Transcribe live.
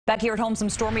Back here at home, some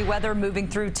stormy weather moving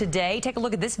through today. Take a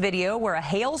look at this video where a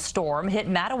hailstorm hit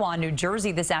Matawan, New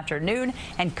Jersey this afternoon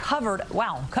and covered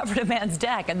a man's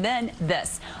deck. And then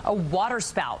this, a water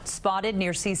spout spotted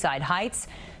near Seaside Heights.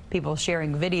 People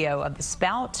sharing video of the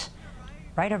spout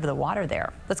right over the water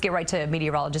there. Let's get right to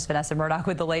meteorologist Vanessa Murdock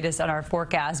with the latest on our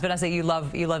forecast. Vanessa, you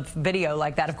love video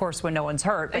like that, of course, when no one's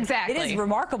hurt. Exactly. It is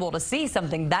remarkable to see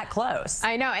something that close.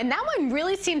 I know, and that one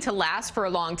really seemed to last for a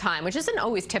long time, which isn't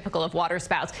always typical of water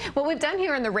spouts. What we've done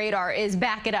here on the radar is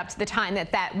back it up to the time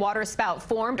that water spout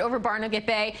formed over Barnegat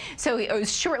Bay. So it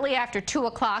was shortly after 2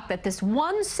 o'clock that this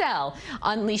one cell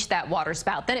unleashed that water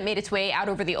spout. Then it made its way out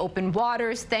over the open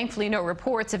waters. Thankfully, no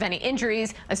reports of any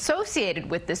injuries associated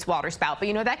with this water spout. But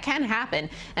you know, that can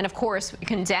happen, and of course it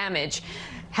can damage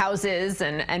houses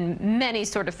and many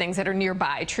sort of things that are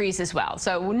nearby, trees as well.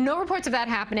 So no reports of that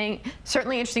happening.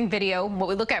 Certainly interesting video. What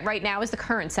we look at right now is the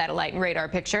current satellite and radar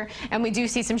picture, and we do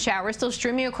see some showers still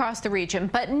streaming across the region,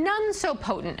 but none so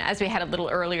potent as we had a little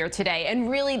earlier today.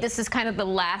 And really, this is kind of the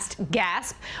last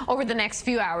gasp. Over the next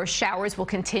few hours, showers will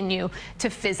continue to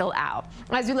fizzle out.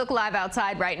 As we look live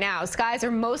outside right now, skies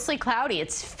are mostly cloudy.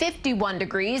 It's 51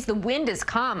 degrees. The wind is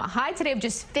calm. A high today of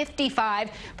just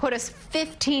 55 put us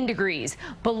 15 degrees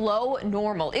below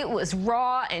normal. It was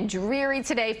raw and dreary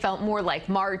today, felt more like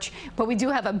March, but we do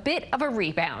have a bit of a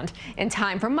rebound in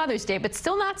time for Mother's Day, but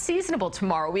still not seasonable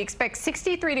tomorrow. We expect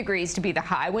 63 degrees to be the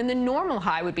high when the normal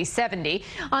high would be 70.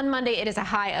 On Monday, it is a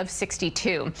high of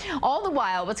 62. All the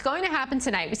while, what's going to happen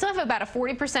tonight, we still have about a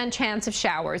 40% chance of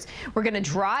showers. We're going to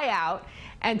dry out,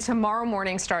 and tomorrow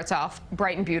morning starts off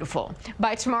bright and beautiful.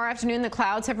 By tomorrow afternoon, the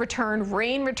clouds have returned.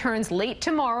 Rain returns late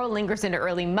tomorrow, lingers into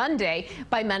early Monday.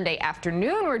 By Monday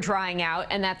afternoon, we're drying out,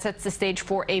 and that sets the stage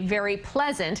for a very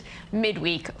pleasant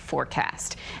midweek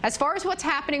forecast. As far as what's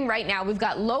happening right now, we've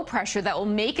got low pressure that will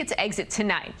make its exit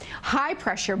tonight. High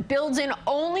pressure builds in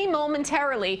only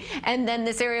momentarily, and then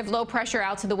this area of low pressure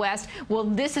out to the west, well,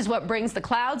 this is what brings the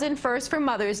clouds in first for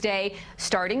Mother's Day,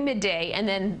 starting midday, and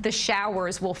then the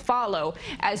showers will follow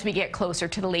as we get closer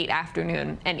to the late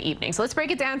afternoon and evening. So let's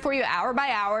break it down for you hour by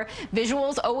hour.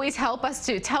 Visuals always help us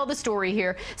to tell the story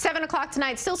here. 7 o'clock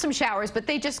tonight, still some showers, but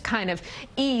they just kind of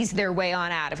ease their way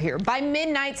on out of here. By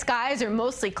midnight, skies are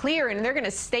mostly clear, and they're going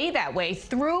to stay that way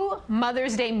through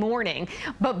Mother's Day morning.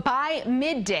 But by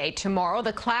midday tomorrow,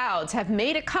 the clouds have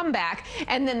made a comeback,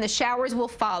 and then the showers will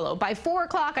follow. By 4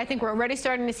 o'clock, I think we're already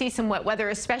starting to see some wet weather,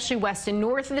 especially west and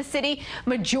north of the city.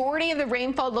 Majority of the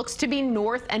rainfall looks to be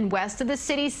north and west of the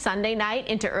city Sunday night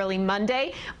into early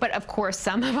Monday, but of course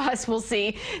some of us will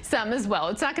see some as well.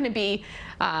 It's not going to be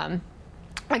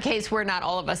a case where not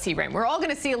all of us see rain. We're all going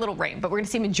to see a little rain, but we're going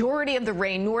to see majority of the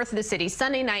rain north of the city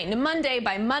Sunday night into Monday.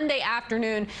 By Monday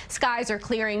afternoon, skies are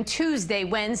clearing. Tuesday,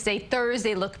 Wednesday,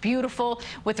 Thursday look beautiful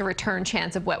with a return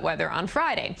chance of wet weather on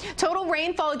Friday. Total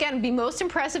rainfall, again, will be most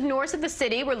impressive north of the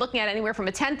city. We're looking at anywhere from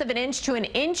 1/10 of an inch to an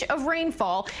inch of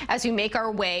rainfall as we make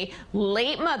our way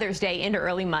late Mother's Day into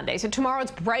early Monday. So tomorrow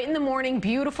it's bright in the morning,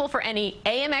 beautiful for any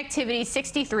AM activity,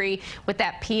 63 with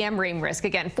that PM rain risk.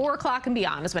 Again, 4 o'clock and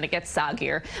beyond is when it gets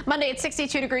soggier. Monday at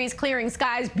 62 degrees, clearing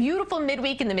skies, beautiful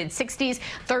midweek in the mid-60s.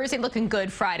 Thursday looking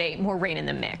good. Friday, more rain in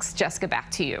the mix. Jessica, back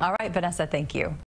to you. All right, Vanessa, thank you.